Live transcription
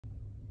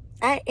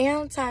I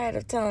am tired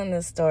of telling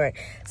this story.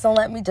 So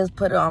let me just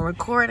put it on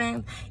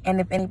recording. And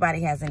if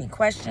anybody has any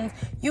questions,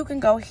 you can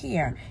go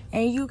here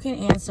and you can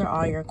answer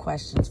all your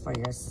questions for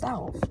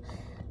yourself.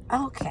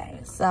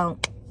 Okay, so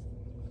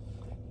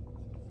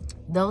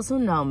those who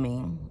know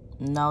me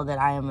know that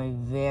I am a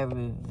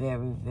very,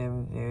 very,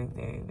 very, very,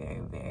 very,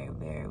 very, very,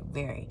 very,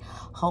 very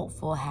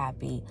hopeful,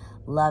 happy,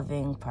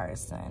 loving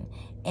person.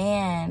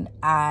 And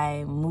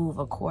I move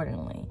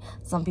accordingly.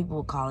 Some people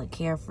would call it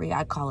carefree.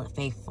 I call it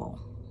faithful.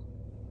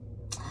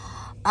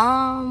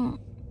 There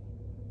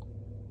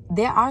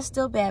are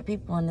still bad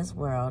people in this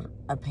world,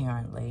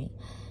 apparently.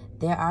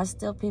 There are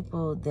still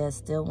people that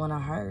still want to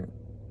hurt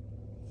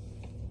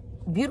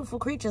beautiful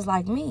creatures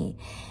like me.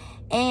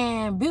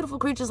 And beautiful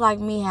creatures like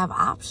me have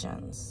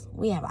options.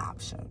 We have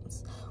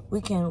options.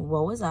 We can,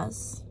 woe is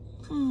us.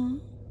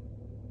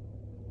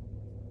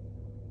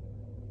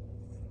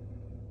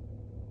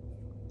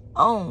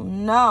 Oh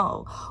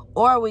no.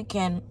 Or we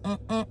can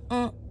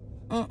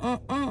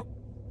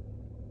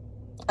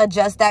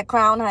adjust that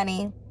crown,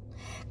 honey.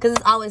 Because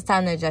it's always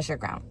time to adjust your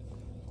crown.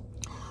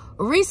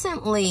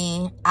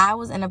 Recently, I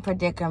was in a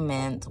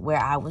predicament where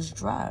I was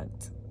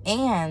drugged.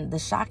 And the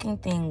shocking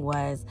thing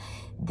was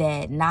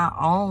that not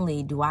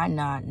only do I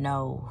not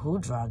know who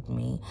drugged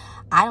me,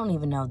 I don't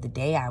even know the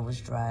day I was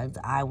drugged.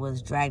 I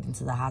was dragged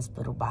into the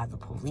hospital by the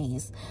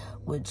police,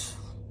 which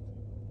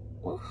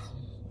was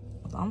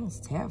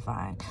almost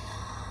terrifying.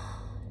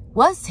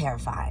 Was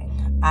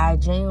terrifying. I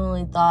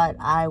genuinely thought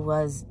I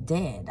was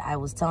dead. I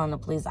was telling the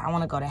police, I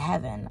want to go to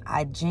heaven.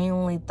 I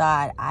genuinely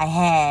thought I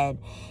had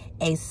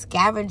a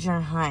scavenger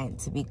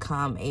hunt to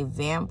become a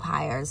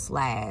vampire /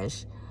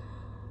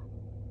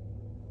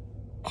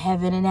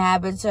 heaven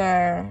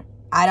inhabitor.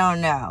 I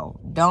don't know.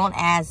 Don't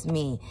ask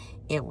me.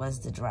 It was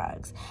the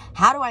drugs.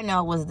 How do I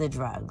know it was the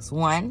drugs?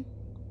 One,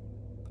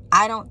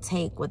 I don't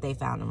take what they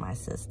found in my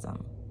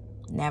system.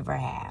 Never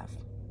have.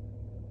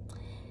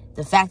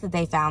 The fact that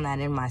they found that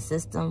in my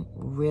system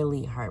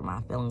really hurt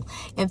my feelings.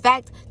 In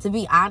fact, to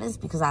be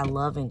honest, because I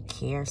love and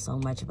care so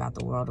much about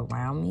the world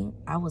around me,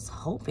 I was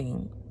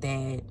hoping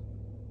that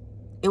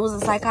it was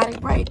a psychotic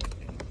break.